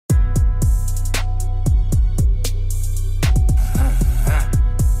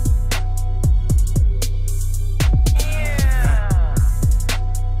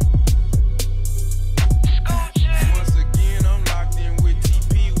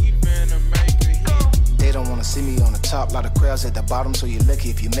see me on the top. Lot of crowds at the bottom, so you're lucky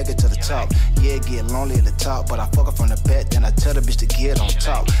if you make it to the top. Yeah, it get lonely at the top, but I fuck her from the back, then I tell the bitch to get on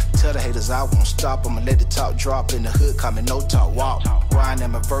top. Tell the haters I won't stop, I'ma let the top drop. In the hood, call me no top wop. Grind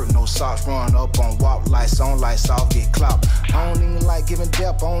and vert, no socks, run up on wop. Lights on, lights off, get clout. I don't even like giving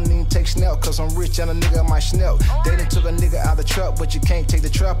depth, I don't even take snap, cause I'm rich and a nigga might snap. They done took a nigga out the trap, but you can't take the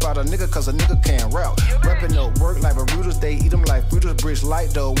trap out of nigga, cause a nigga can't rap. Rapping up work like Burritos, they eat them like Fritos. Bridge light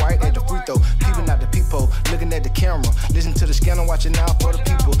though, white at the free throw. Peeping out the peephole, looking at the camera. Listen to the scanner, watching out for the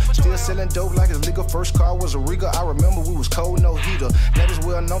people. Still selling dope like it's legal. First car was a Riga. I remember we was cold, no heater. That is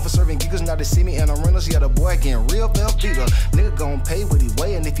well known for serving gigas. Now they see me in the rentals. Yeah, the boy getting real bell beater. Nigga gon' pay what he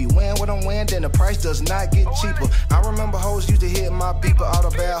weigh, and if he win what I'm weighing, then the price does not get cheaper. I remember hoes used to hit my beeper. All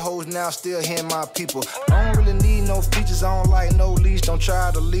the bad hoes now still hitting my people. I don't really need no features. I don't like no leash. Don't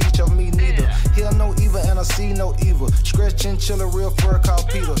try to leech of me neither. Hear no evil and I see no evil. Scratch chinchilla, real fur called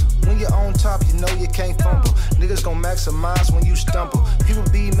Peter. When you're on top, you know you can't fumble. Niggas gon' maximize when you stumble. People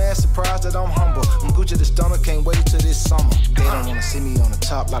be mad surprised that I'm humble. I'm Gucci the stomach, can't wait till this summer. They don't wanna see me on the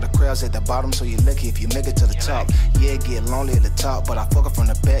top. Lot of crowds at the bottom, so you're lucky if you make it to the top. Yeah, it get lonely at the top, but I fuck her from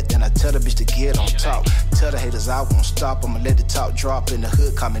the back, then I tell the bitch to get on top. Tell the haters I won't stop, I'ma let the top drop. In the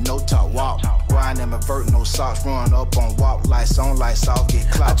hood, call me no top wop. Grind and vert, no socks, run up on wop. Lights on, lights off, get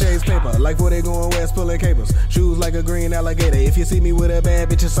clout. I chase paper, like before they going west, pulling capers. Shoes like a green alligator. If you see me with a bad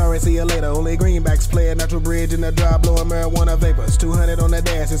bitch, sorry, see you later. Only greenbacks play a natural bridge in the drive, blowing marijuana vapors. 200 on the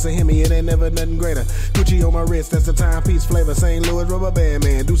dash, it's a Hemi, it ain't never nothing greater. Gucci on my wrist, that's the timepiece flavor. St. Louis rubber band,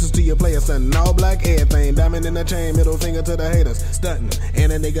 man. Deuces to your player, son. All black everything. Diamond in the chain, middle finger to the haters. Stunting,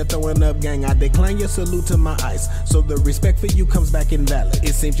 and a nigga throwing up gang. I decline your salute to my ice, so the respect for you comes back invalid.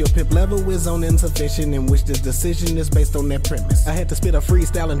 It seems your pimp level is on insufficient, in which this decision is based on that premise. I had to spit a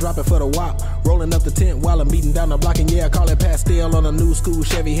freestyle and drop it for the wop. Rolling up the tent while I'm beating down the block, and yeah, I call it pastel on a new school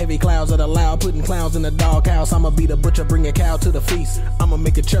Chevy. Heavy clouds of the loud, putting clowns in the doghouse. I'ma be the butcher, bring a cow to the feast. I'ma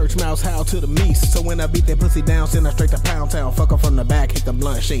make a church mouse howl to the meast. So when I beat that pussy down, send her straight to Pound Town. Fuck her from the back, hit the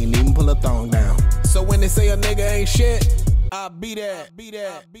blunt, she ain't even pull a thong down. So when they say a nigga ain't shit, I be that, be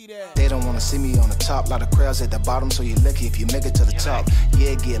that, be that. They don't wanna see me on the top. Lot of crowds at the bottom, so you're lucky if you make it to the top.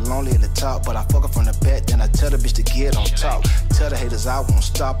 Yeah, it get lonely at the top, but I fuck her from the back, then I tell the bitch to get on top. Tell the haters I won't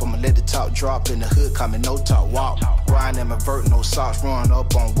stop, I'ma let the top drop. In the hood, call me no top wop. Grind and vert, no socks, run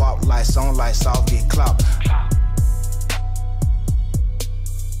up on wop. Lights on, lights off, get clout.